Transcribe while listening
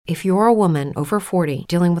If you're a woman over 40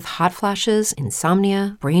 dealing with hot flashes,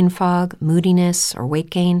 insomnia, brain fog, moodiness, or weight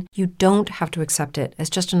gain, you don't have to accept it as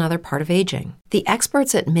just another part of aging. The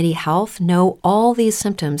experts at MIDI Health know all these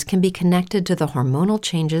symptoms can be connected to the hormonal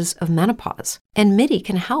changes of menopause. And MIDI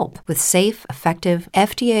can help with safe, effective,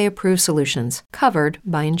 FDA-approved solutions covered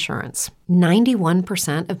by insurance.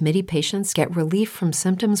 91% of MIDI patients get relief from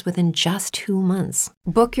symptoms within just 2 months.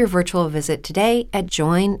 Book your virtual visit today at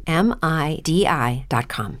joinmidi.com.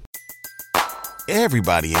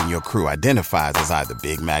 Everybody in your crew identifies as either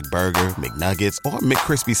Big Mac Burger, McNuggets, or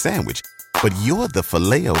McCrispy Sandwich. But you're the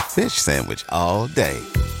Filet-O-Fish Sandwich all day.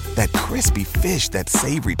 That crispy fish, that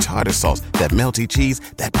savory tartar sauce, that melty cheese,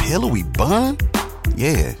 that pillowy bun.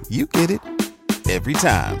 Yeah, you get it. Every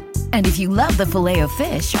time. And if you love the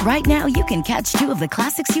Filet-O-Fish, right now you can catch 2 of the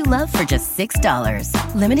classics you love for just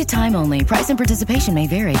 $6. Limited time only. Price and participation may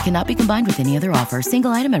vary. Cannot be combined with any other offer.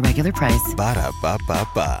 Single item at regular price.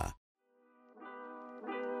 Ba-da-ba-ba-ba.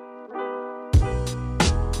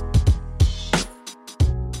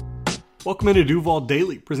 Welcome into Duval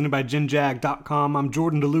Daily, presented by GenJag.com. I'm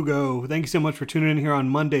Jordan DeLugo. Thank you so much for tuning in here on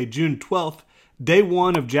Monday, June 12th. Day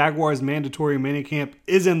 1 of Jaguars mandatory minicamp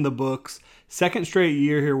is in the books. Second straight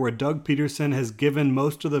year here where Doug Peterson has given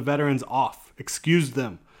most of the veterans off, excused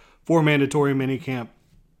them for mandatory minicamp.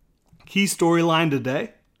 Key storyline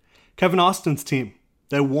today, Kevin Austin's team.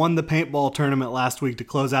 They won the paintball tournament last week to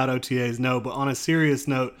close out OTAs. No, but on a serious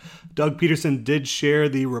note, Doug Peterson did share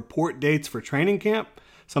the report dates for training camp.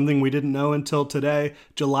 Something we didn't know until today.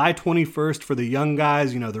 July 21st for the young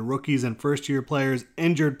guys, the rookies and first-year players,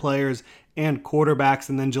 injured players, and quarterbacks.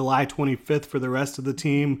 And then July 25th for the rest of the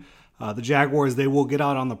team. The Jaguars, they will get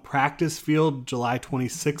out on the practice field July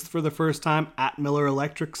 26th for the first time at Miller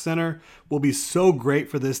Electric Center. Will be so great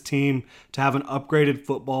for this team to have an upgraded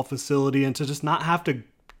football facility and to just not have to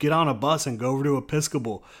get on a bus and go over to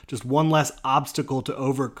Episcopal. Just one less obstacle to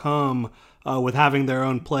overcome with having their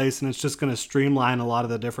own place, and it's just going to streamline a lot of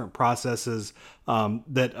the different processes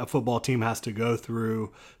that a football team has to go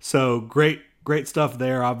through. So great stuff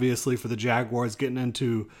there, obviously, for the Jaguars getting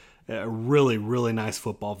into a really, really nice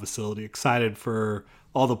football facility. Excited for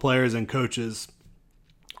all the players and coaches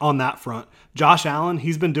on that front. Josh Allen,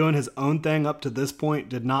 he's been doing his own thing up to this point,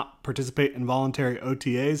 did not participate in voluntary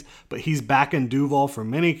OTAs, but he's back in Duval for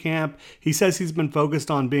minicamp. He says he's been focused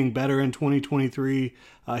on being better in 2023.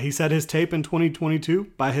 He said his tape in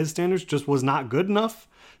 2022, by his standards, just was not good enough.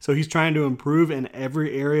 So he's trying to improve in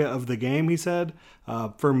every area of the game, he said.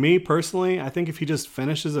 For me personally, I think if he just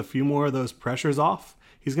finishes a few more of those pressures off,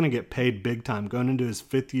 he's going to get paid big time. Going into his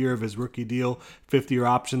 5th year of his rookie deal, 5th-year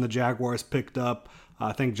option the Jaguars picked up.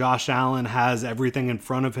 I think Josh Allen has everything in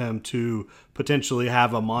front of him to potentially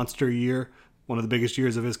have a monster year, one of the biggest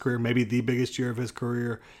years of his career, maybe the biggest year of his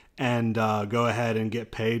career, and go ahead and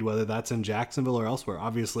get paid, whether that's in Jacksonville or elsewhere.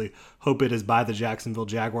 Obviously, hope it is by the Jacksonville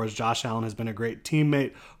Jaguars. Josh Allen has been a great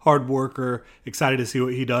teammate, hard worker. Excited to see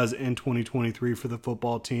what he does in 2023 for the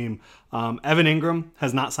football team. Evan Ingram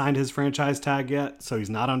has not signed his franchise tag yet, so he's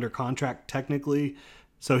not under contract technically.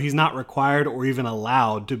 So he's not required or even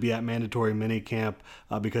allowed to be at mandatory minicamp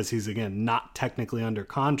because he's, again, not technically under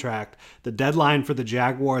contract. The deadline for the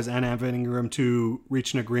Jaguars and Evan Ingram to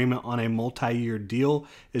reach an agreement on a multi-year deal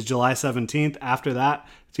is July 17th. After that,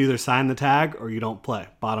 it's either sign the tag or you don't play.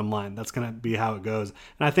 Bottom line, that's going to be how it goes.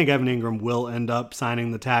 And I think Evan Ingram will end up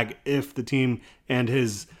signing the tag if the team and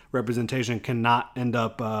his representation cannot end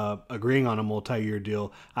up agreeing on a multi-year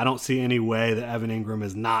deal. I don't see any way that Evan Ingram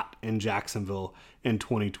is not in Jacksonville in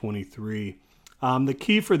 2023. The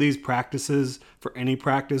key for these practices, for any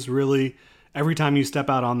practice really, every time you step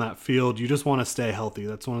out on that field, you just want to stay healthy.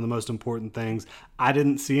 That's one of the most important things. I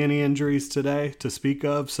didn't see any injuries today to speak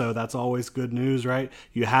of, so that's always good news, right?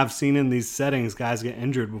 You have seen in these settings guys get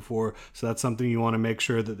injured before, so that's something you want to make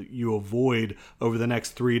sure that you avoid over the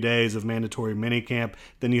next 3 days of mandatory minicamp.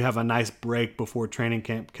 Then you have a nice break before training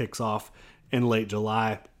camp kicks off in late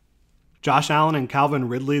July. Josh Allen and Calvin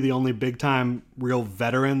Ridley, the only big-time real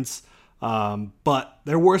veterans, but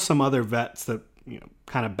there were some other vets that,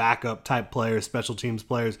 kind of backup type players, special teams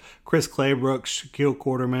players. Chris Claybrook, Shaquille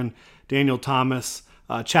Quarterman, Daniel Thomas,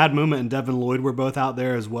 Chad Muma and Devin Lloyd were both out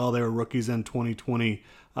there as well. They were rookies in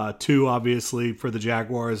 2022, obviously, for the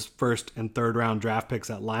Jaguars, 1st and 3rd round draft picks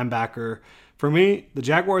at linebacker. For me, the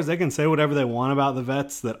Jaguars, they can say whatever they want about the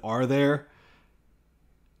vets that are there.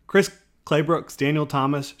 Chris Claybrooks, Daniel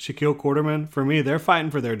Thomas, Shaquille Quarterman, for me, they're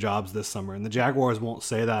fighting for their jobs this summer, and the Jaguars won't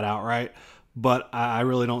say that outright, but I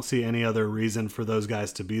really don't see any other reason for those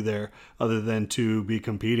guys to be there other than to be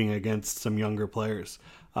competing against some younger players.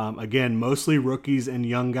 Again, mostly rookies and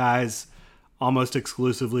young guys almost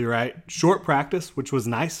exclusively, right? Short practice, which was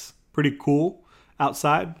nice, pretty cool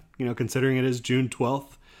outside, considering it is June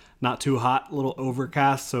 12th. Not too hot, a little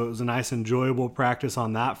overcast, so it was a nice, enjoyable practice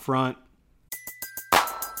on that front.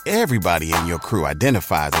 Everybody in your crew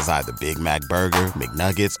identifies as either Big Mac Burger,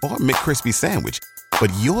 McNuggets, or McCrispy Sandwich.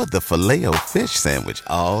 But you're the Filet-O-Fish Sandwich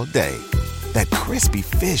all day. That crispy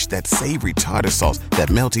fish, that savory tartar sauce, that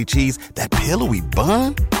melty cheese, that pillowy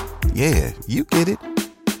bun. Yeah, you get it.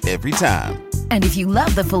 Every time. And if you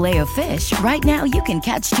love the Filet-O-Fish, right now you can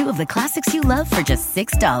catch 2 of the classics you love for just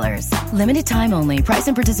 $6. Limited time only. Price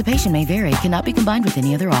and participation may vary. Cannot be combined with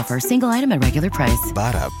any other offer. Single item at regular price.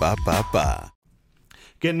 Ba-da-ba-ba-ba.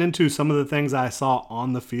 Getting into some of the things I saw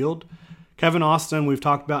on the field. Kevin Austin, we've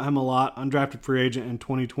talked about him a lot, undrafted free agent in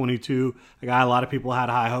 2022, a guy a lot of people had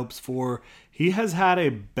high hopes for. He has had a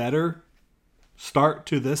better start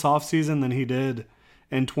to this offseason than he did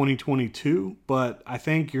in 2022, but I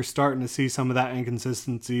think you're starting to see some of that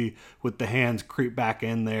inconsistency with the hands creep back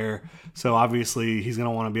in there. So obviously he's going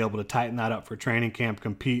to want to be able to tighten that up for training camp,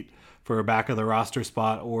 compete for a back of the roster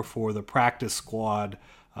spot or for the practice squad.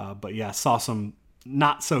 But yeah, saw some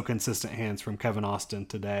not so consistent hands from Kevin Austin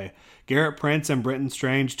today. Garrett Prince and Brenton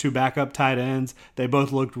Strange, 2 backup tight ends. They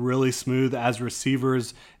both looked really smooth as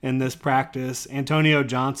receivers in this practice. Antonio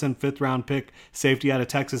Johnson, 5th-round pick, safety out of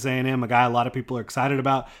Texas A&M, a guy a lot of people are excited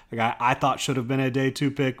about, a guy I thought should have been a day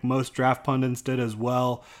 2 pick. Most draft pundits did as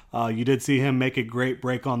well. You did see him make a great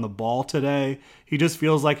break on the ball today. He just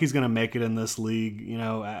feels like he's going to make it in this league,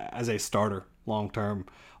 as a starter long term.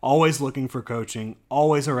 Always looking for coaching,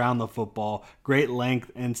 always around the football, great length,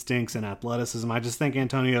 instincts, and athleticism. I just think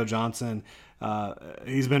Antonio Johnson,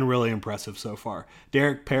 he's been really impressive so far.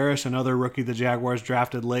 Derek Parrish, another rookie the Jaguars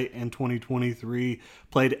drafted late in 2023,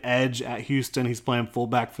 played edge at Houston. He's playing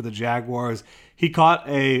fullback for the Jaguars. He caught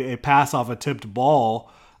a pass off a tipped ball,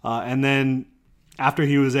 and then after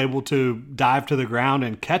he was able to dive to the ground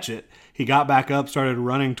and catch it, he got back up, started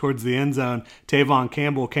running towards the end zone. Tavon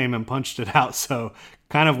Campbell came and punched it out. So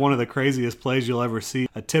kind of one of the craziest plays you'll ever see.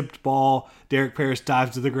 A tipped ball, Derek Parrish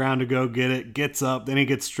dives to the ground to go get it, gets up, then he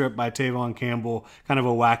gets stripped by Tavon Campbell. Kind of a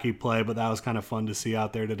wacky play, but that was kind of fun to see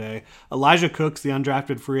out there today. Elijah Cooks, the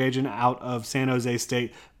undrafted free agent out of San Jose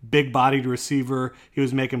State, big-bodied receiver. He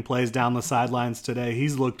was making plays down the sidelines today.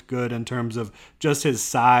 He's looked good in terms of just his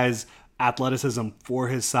size, athleticism for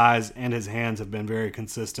his size, and his hands have been very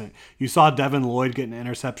consistent. You saw Devin Lloyd get an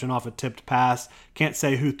interception off a tipped pass. Can't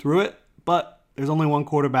say who threw it, but there's only one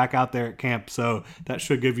quarterback out there at camp, so that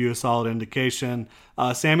should give you a solid indication.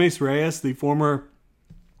 Samis Reyes, the former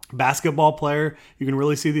basketball player, you can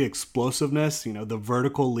really see the explosiveness, the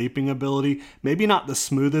vertical leaping ability. Maybe not the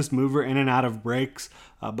smoothest mover in and out of breaks,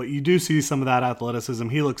 but you do see some of that athleticism.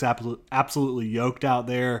 He looks absolutely yoked out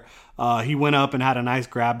there. He went up and had a nice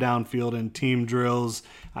grab downfield in team drills.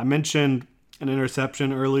 I mentioned an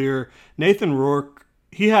interception earlier. Nathan Rourke,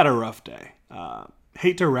 he had a rough day.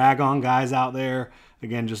 Hate to rag on guys out there.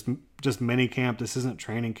 Again, just minicamp. This isn't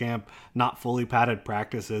training camp. Not fully padded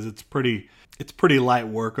practices. It's pretty light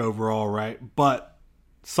work overall, right? But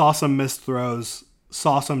saw some missed throws.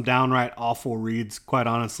 Saw some downright awful reads, quite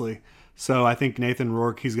honestly. So I think Nathan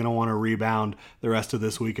Rourke, he's going to want to rebound the rest of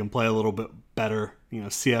this week and play a little bit better.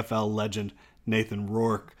 CFL legend Nathan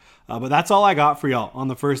Rourke. But that's all I got for y'all on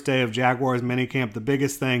the first day of Jaguars minicamp. The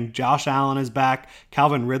biggest thing, Josh Allen is back.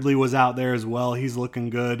 Calvin Ridley was out there as well. He's looking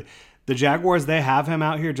good. The Jaguars, they have him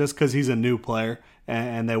out here just because he's a new player,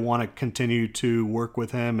 and they want to continue to work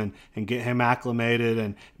with him and get him acclimated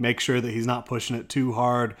and make sure that he's not pushing it too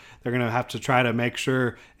hard. They're going to have to try to make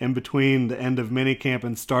sure in between the end of minicamp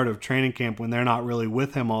and start of training camp, when they're not really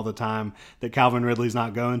with him all the time, that Calvin Ridley's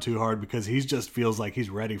not going too hard, because he just feels like he's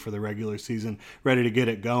ready for the regular season, ready to get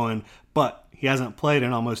it going. But he hasn't played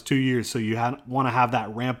in almost 2 years, so you want to have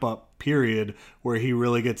that ramp up period where he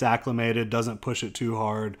really gets acclimated, doesn't push it too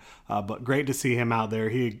hard. But great to see him out there.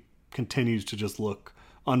 He continues to just look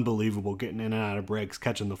unbelievable, getting in and out of breaks,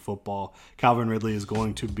 catching the football. Calvin Ridley is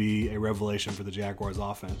going to be a revelation for the Jaguars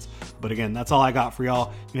offense. But again, that's all I got for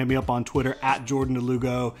y'all. You can hit me up on Twitter at Jordan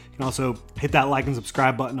DeLugo. You can also hit that like and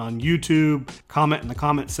subscribe button on YouTube. Comment in the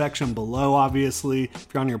comment section below, obviously. If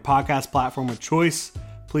you're on your podcast platform of choice,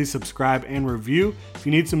 please subscribe and review. If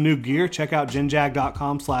you need some new gear, check out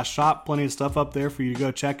genjag.com/shop. Plenty of stuff up there for you to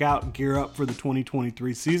go check out and gear up for the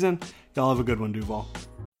 2023 season. Y'all have a good one, Duval.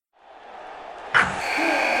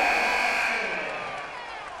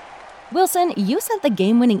 Wilson, you sent the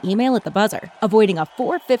game-winning email at the buzzer, avoiding a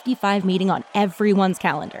 4:55 meeting on everyone's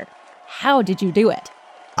calendar. How did you do it?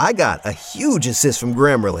 I got a huge assist from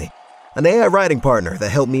Grammarly, an AI writing partner that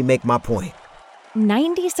helped me make my point.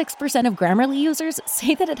 96% of Grammarly users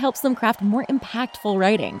say that it helps them craft more impactful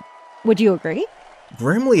writing. Would you agree?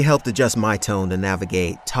 Grammarly helped adjust my tone to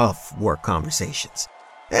navigate tough work conversations.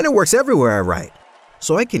 And it works everywhere I write,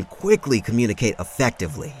 so I can quickly communicate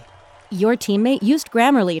effectively. Your teammate used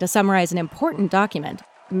Grammarly to summarize an important document,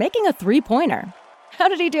 making a 3-pointer. How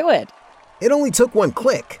did he do it? It only took one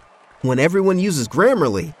click. When everyone uses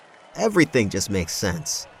Grammarly, everything just makes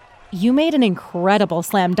sense. You made an incredible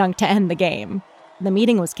slam dunk to end the game. The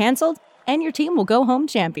meeting was canceled, and your team will go home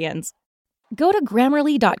champions. Go to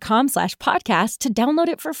Grammarly.com/podcast to download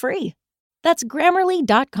it for free. That's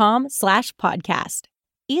Grammarly.com/podcast.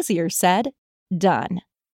 Easier said, done.